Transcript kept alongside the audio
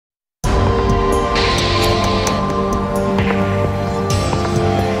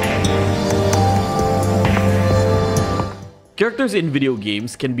Characters in video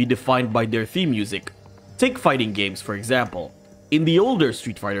games can be defined by their theme music. Take fighting games for example. In the older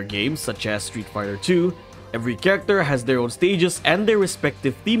Street Fighter games such as Street Fighter 2, every character has their own stages and their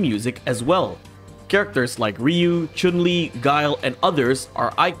respective theme music as well. Characters like Ryu, Chun-Li, Guile, and others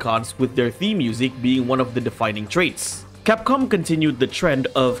are icons with their theme music being one of the defining traits. Capcom continued the trend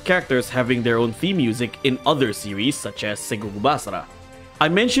of characters having their own theme music in other series such as Sengoku Basara. I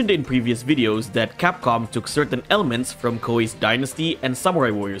mentioned in previous videos that Capcom took certain elements from Koei's Dynasty and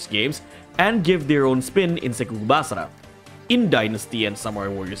Samurai Warriors games and gave their own spin in Sengoku Basara. In Dynasty and Samurai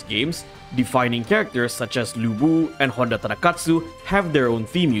Warriors games, defining characters such as Lu Bu and Honda Tadakatsu have their own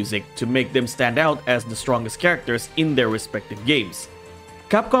theme music to make them stand out as the strongest characters in their respective games.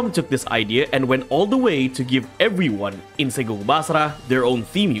 Capcom took this idea and went all the way to give everyone in Sengoku Basara their own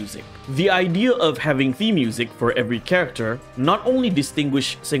theme music. The idea of having theme music for every character not only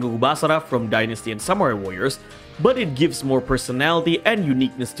distinguishes Sengoku Basara from Dynasty and Samurai Warriors, but it gives more personality and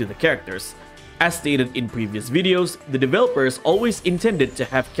uniqueness to the characters. As stated in previous videos, the developers always intended to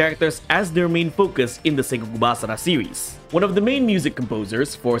have characters as their main focus in the Sengoku Basara series. One of the main music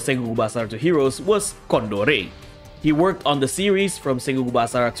composers for Sengoku Basara 2 Heroes was Kondo Rei. He worked on the series from Sengoku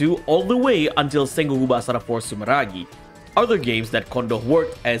Basara 2 all the way until Sengoku Basara 4 Sumeragi. Other games that Kondo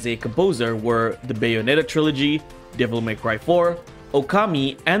worked as a composer were the Bayonetta trilogy, Devil May Cry 4,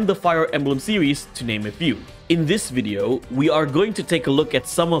 Okami, and the Fire Emblem series, to name a few. In this video, we are going to take a look at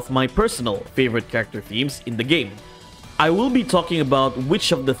some of my personal favorite character themes in the game. I will be talking about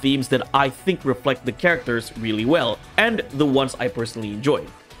which of the themes that I think reflect the characters really well, and the ones I personally enjoy.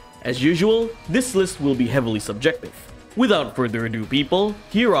 As usual, this list will be heavily subjective. Without further ado people,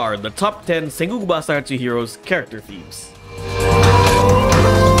 here are the top 10 Sengoku Basara 2 Heroes character themes.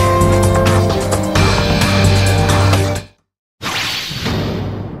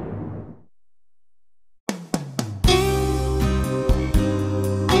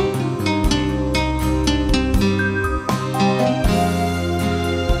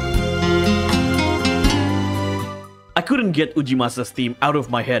 I couldn't get Ujimasa's theme out of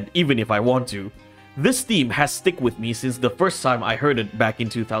my head even if I want to. This theme has stuck with me since the first time I heard it back in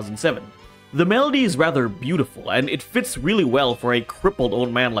 2007. The melody is rather beautiful and it fits really well for a crippled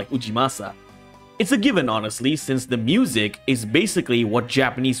old man like Ujimasa. It's a given honestly, since the music is basically what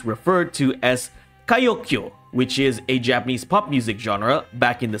Japanese referred to as kaiokyo, which is a Japanese pop music genre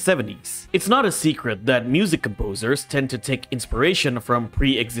back in the 70s. It's not a secret that music composers tend to take inspiration from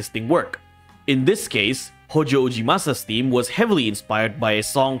pre-existing work. In this case, Hojo Ujimasa's theme was heavily inspired by a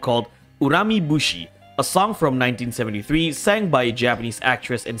song called Urami Bushi, a song from 1973 sang by a Japanese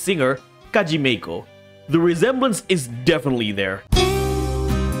actress and singer, Kaji Meiko. The resemblance is definitely there.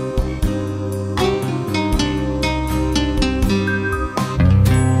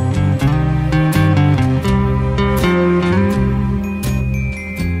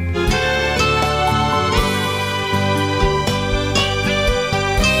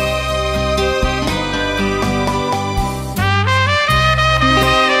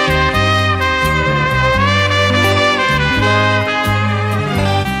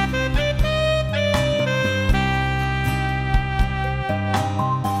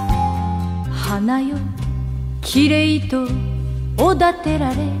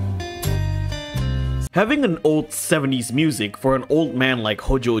 Having an old 70s music for an old man like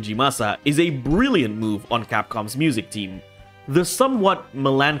Hojo Ujimasa is a brilliant move on Capcom's music team. The somewhat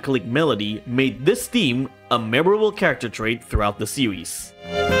melancholic melody made this theme a memorable character trait throughout the series.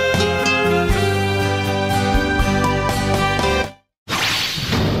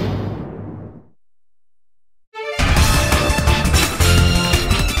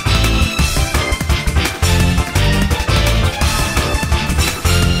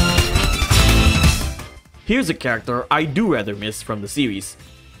 Here's a character I do rather miss from the series.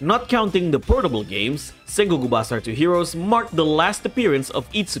 Not counting the portable games, Sengoku Basara 2 Heroes marked the last appearance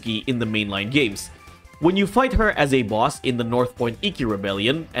of Itsuki in the mainline games. When you fight her as a boss in the North Point Iki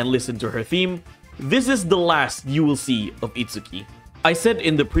Rebellion and listen to her theme, this is the last you will see of Itsuki. I said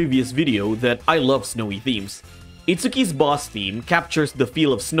in the previous video that I love snowy themes. Itsuki's boss theme captures the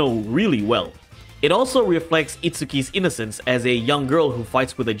feel of snow really well. It also reflects Itsuki's innocence as a young girl who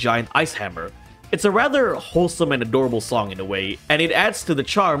fights with a giant ice hammer. It's a rather wholesome and adorable song in a way, and it adds to the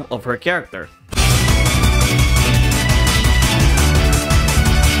charm of her character.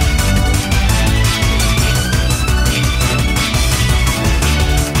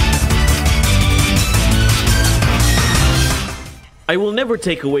 I will never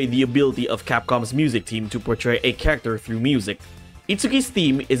take away the ability of Capcom's music team to portray a character through music. Itsuki's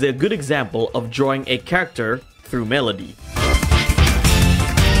theme is a good example of drawing a character through melody.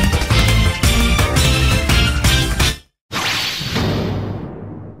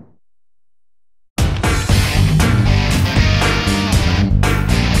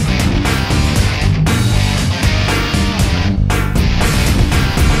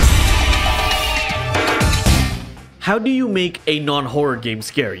 How do you make a non-horror game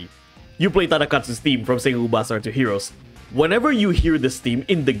scary? You play Tadakatsu's theme from Sengoku Basara to Heroes. Whenever you hear this theme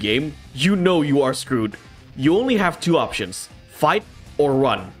in the game, you know you are screwed. You only have two options, fight or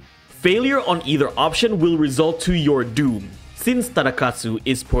run. Failure on either option will result to your doom. Since Tadakatsu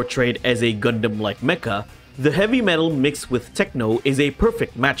is portrayed as a Gundam-like mecha, the heavy metal mixed with techno is a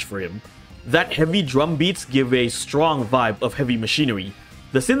perfect match for him. That heavy drum beats give a strong vibe of heavy machinery.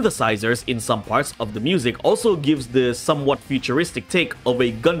 The synthesizers in some parts of the music also gives the somewhat futuristic take of a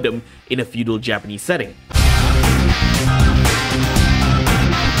Gundam in a feudal Japanese setting.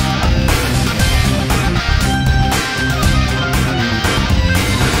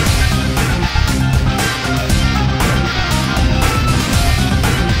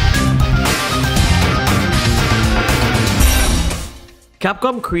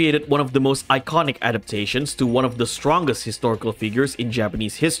 Capcom created one of the most iconic adaptations to one of the strongest historical figures in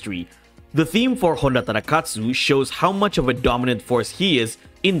Japanese history. The theme for Honda Tadakatsu shows how much of a dominant force he is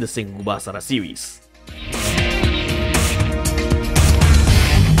in the Sengoku Basara series.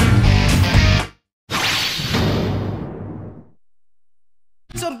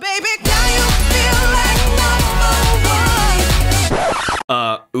 So baby, now you feel like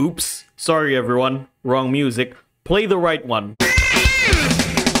number one. Oops. Sorry everyone. Wrong music. Play the right one.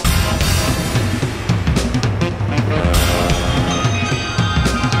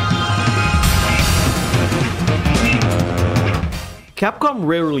 Capcom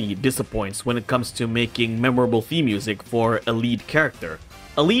rarely disappoints when it comes to making memorable theme music for a lead character.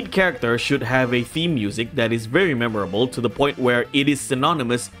 A lead character should have a theme music that is very memorable to the point where it is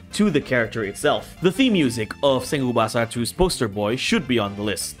synonymous to the character itself. The theme music of Sengoku Basara 2's Poster Boy should be on the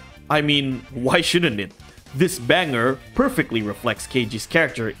list. I mean, why shouldn't it? This banger perfectly reflects Keiji's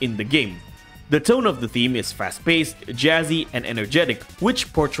character in the game. The tone of the theme is fast-paced, jazzy, and energetic,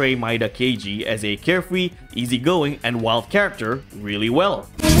 which portray Maeda Keiji as a carefree, easygoing, and wild character really well.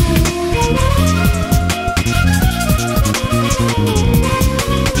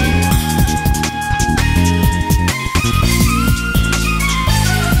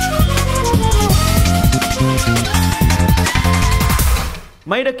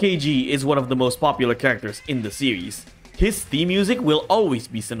 Maeda Keiji is one of the most popular characters in the series. His theme music will always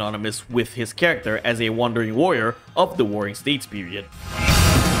be synonymous with his character as a wandering warrior of the Warring States period.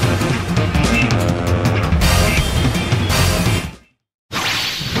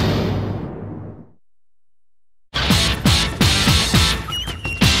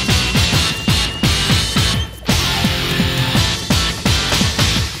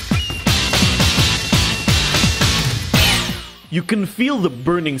 You can feel the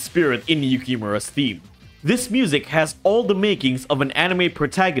burning spirit in Yukimura's theme. This music has all the makings of an anime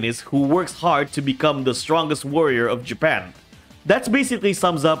protagonist who works hard to become the strongest warrior of Japan. That basically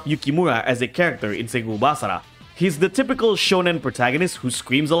sums up Yukimura as a character in Sengoku Basara. He's the typical shonen protagonist who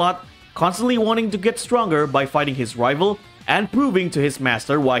screams a lot, constantly wanting to get stronger by fighting his rival, and proving to his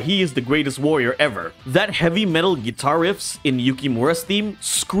master why he is the greatest warrior ever. That heavy metal guitar riffs in Yukimura's theme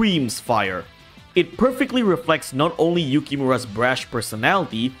screams fire. It perfectly reflects not only Yukimura's brash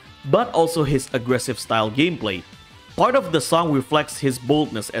personality, but also his aggressive style gameplay. Part of the song reflects his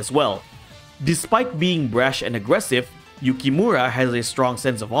boldness as well. Despite being brash and aggressive, Yukimura has a strong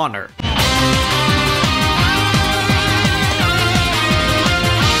sense of honor.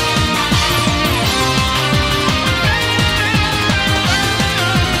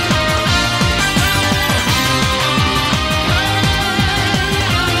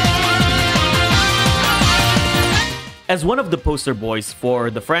 As one of the poster boys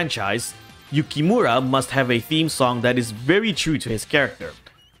for the franchise, Yukimura must have a theme song that is very true to his character.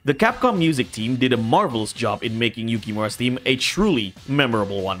 The Capcom music team did a marvelous job in making Yukimura's theme a truly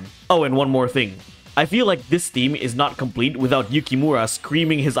memorable one. Oh, and one more thing. I feel like this theme is not complete without Yukimura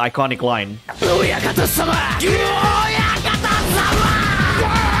screaming his iconic line.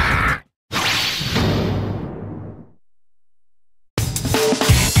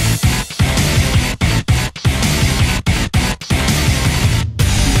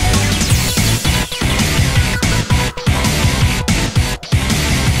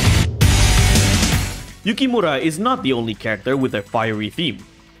 Yukimura is not the only character with a fiery theme.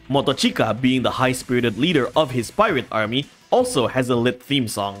 Motochika, being the high-spirited leader of his pirate army, also has a lit theme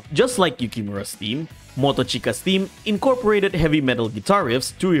song. Just like Yukimura's theme, Motochika's theme incorporated heavy metal guitar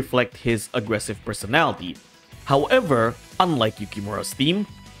riffs to reflect his aggressive personality. However, unlike Yukimura's theme,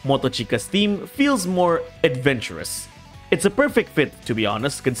 Motochika's theme feels more adventurous. It's a perfect fit, to be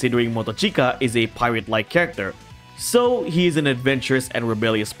honest, considering Motochika is a pirate-like character, so he is an adventurous and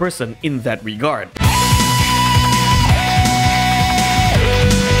rebellious person in that regard.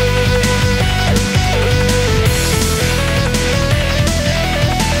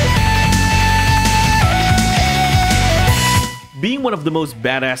 Being one of the most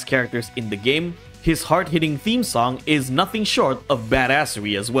badass characters in the game, his hard-hitting theme song is nothing short of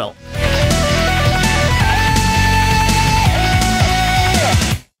badassery as well.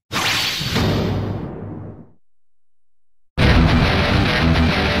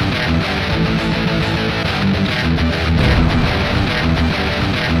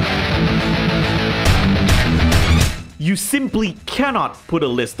 You simply cannot put a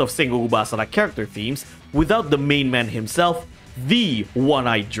list of Sengoku Basara character themes without the main man himself, the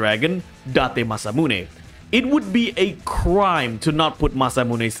One-Eyed Dragon, Date Masamune. It would be a crime to not put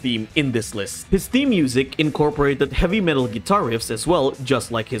Masamune's theme in this list. His theme music incorporated heavy metal guitar riffs as well,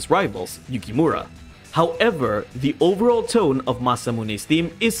 just like his rivals, Yukimura. However, the overall tone of Masamune's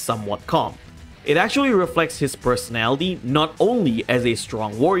theme is somewhat calm. It actually reflects his personality not only as a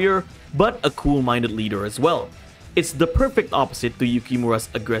strong warrior, but a cool-minded leader as well. It's the perfect opposite to Yukimura's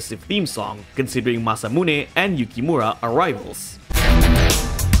aggressive theme song, considering Masamune and Yukimura are rivals.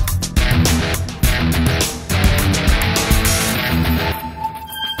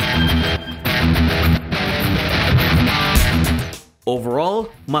 Overall,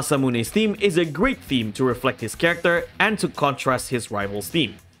 Masamune's theme is a great theme to reflect his character and to contrast his rival's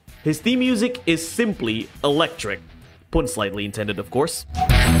theme. His theme music is simply electric, pun slightly intended of course.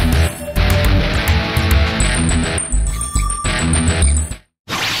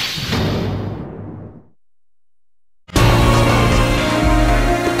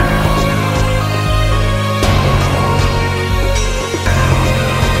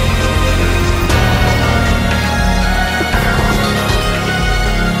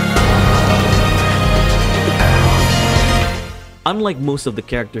 Unlike most of the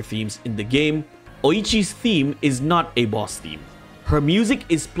character themes in the game, Oichi's theme is not a boss theme. Her music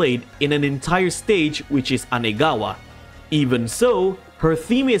is played in an entire stage which is Anegawa. Even so, her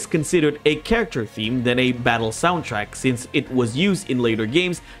theme is considered a character theme than a battle soundtrack since it was used in later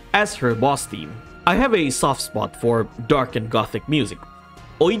games as her boss theme. I have a soft spot for dark and gothic music.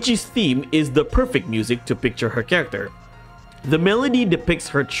 Oichi's theme is the perfect music to picture her character. The melody depicts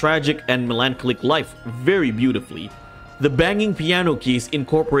her tragic and melancholic life very beautifully. The banging piano keys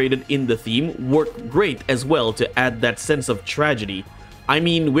incorporated in the theme work great as well to add that sense of tragedy. I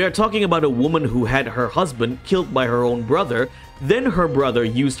mean, we're talking about a woman who had her husband killed by her own brother, then her brother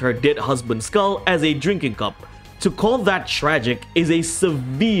used her dead husband's skull as a drinking cup. To call that tragic is a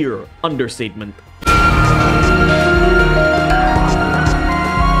severe understatement.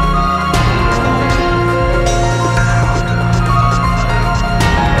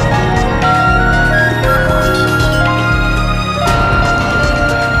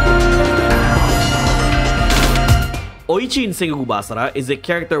 Oichi in Sengoku Basara is a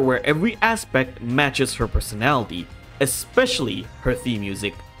character where every aspect matches her personality, especially her theme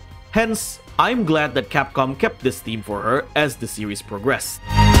music. Hence, I'm glad that Capcom kept this theme for her as the series progressed.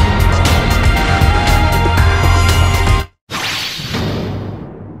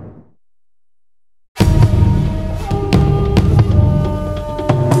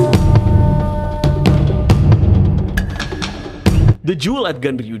 The duel at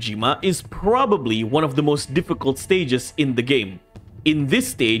Ganryujima is probably one of the most difficult stages in the game. In this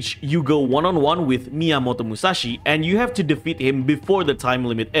stage, you go one-on-one with Miyamoto Musashi and you have to defeat him before the time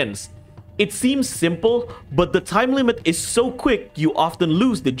limit ends. It seems simple, but the time limit is so quick you often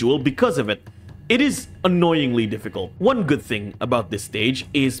lose the duel because of it. It is annoyingly difficult. One good thing about this stage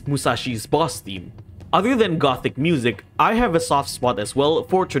is Musashi's boss theme. Other than gothic music, I have a soft spot as well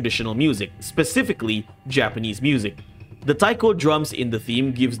for traditional music, specifically Japanese music. The taiko drums in the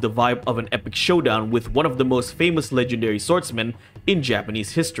theme gives the vibe of an epic showdown with one of the most famous legendary swordsmen in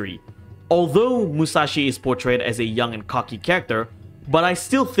Japanese history. Although Musashi is portrayed as a young and cocky character, but I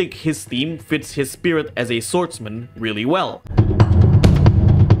still think his theme fits his spirit as a swordsman really well.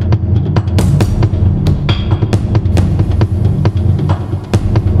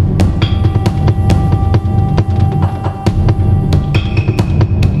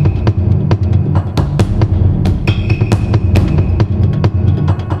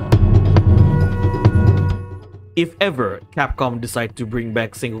 If ever Capcom decide to bring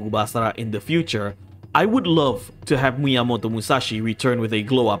back Sengoku Basara in the future, I would love to have Miyamoto Musashi return with a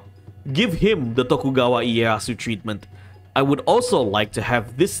glow-up. Give him the Tokugawa Ieyasu treatment. I would also like to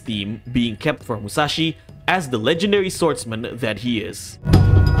have this theme being kept for Musashi as the legendary swordsman that he is.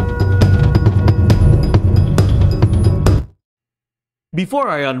 Before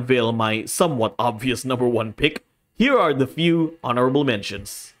I unveil my somewhat obvious number one pick, here are the few honorable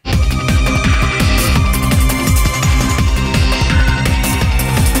mentions.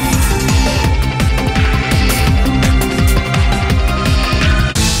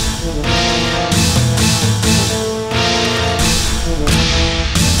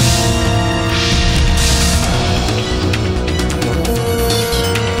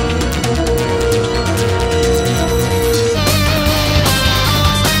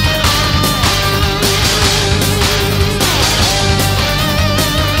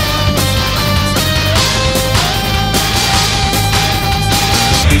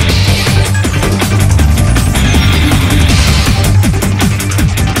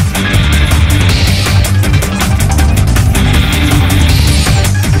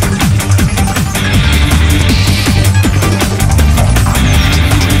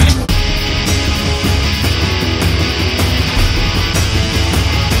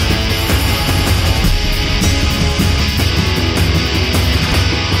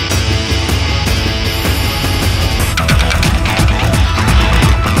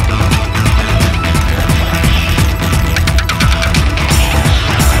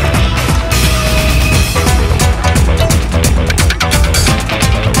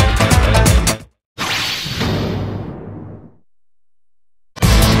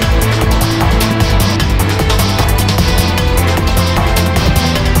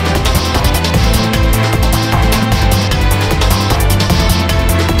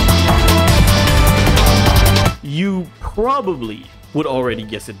 probably would already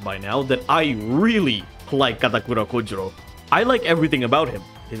guess it by now that I really like Katakura Kojiro. I like everything about him,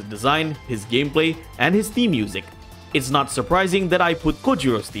 his design, his gameplay, and his theme music. It's not surprising that I put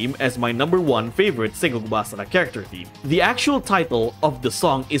Kojiro's theme as my #1 favorite Sengoku Basara character theme. The actual title of the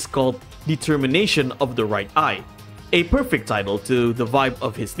song is called Determination of the Right Eye, a perfect title to the vibe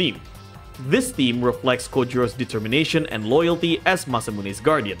of his theme. This theme reflects Kojiro's determination and loyalty as Masamune's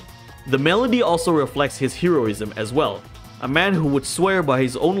guardian. The melody also reflects his heroism as well, a man who would swear by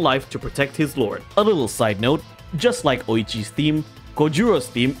his own life to protect his lord. A little side note, just like Oichi's theme, Kojiro's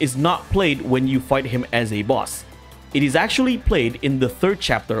theme is not played when you fight him as a boss. It is actually played in the 3rd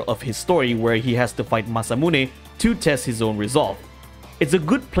chapter of his story where he has to fight Masamune to test his own resolve. It's a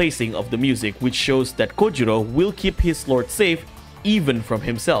good placing of the music which shows that Kojiro will keep his lord safe even from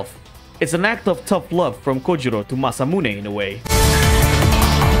himself. It's an act of tough love from Kojiro to Masamune in a way.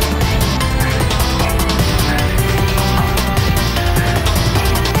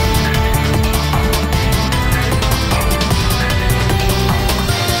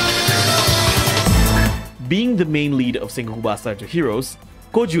 Being the main lead of Sengoku Basara to Heroes,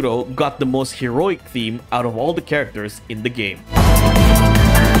 Kojiro got the most heroic theme out of all the characters in the game.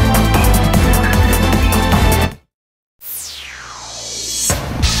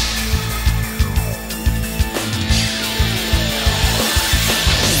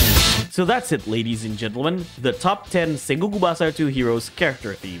 So that's it, ladies and gentlemen, the top 10 Sengoku Basara 2 Heroes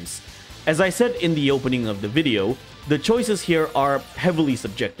character themes. As I said in the opening of the video, the choices here are heavily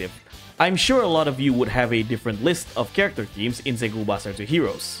subjective. I'm sure a lot of you would have a different list of character themes in Sengoku Basara 2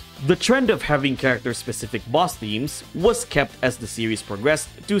 Heroes. The trend of having character-specific boss themes was kept as the series progressed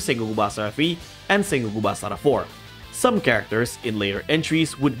to Sengoku Basara 3 and Sengoku Basara 4. Some characters in later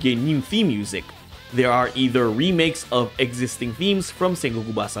entries would gain new theme music. There are either remakes of existing themes from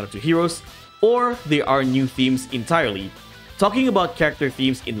Sengoku Basara 2 Heroes, or there are new themes entirely. Talking about character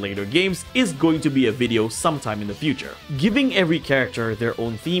themes in later games is going to be a video sometime in the future. Giving every character their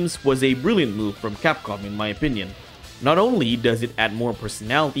own themes was a brilliant move from Capcom in my opinion. Not only does it add more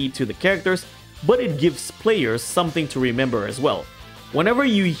personality to the characters, but it gives players something to remember as well. Whenever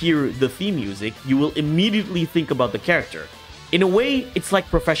you hear the theme music, you will immediately think about the character. In a way, it's like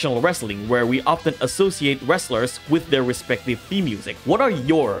professional wrestling where we often associate wrestlers with their respective theme music. What are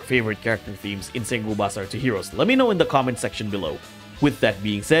your favorite character themes in Sengoku Basara 2 Heroes? Let me know in the comment section below. With that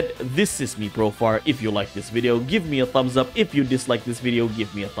being said, this is me, Profar. If you like this video, give me a thumbs up. If you dislike this video,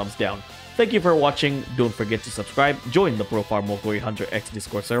 give me a thumbs down. Thank you for watching. Don't forget to subscribe, join the Profar Koei Hunter X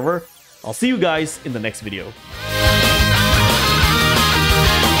Discord server. I'll see you guys in the next video.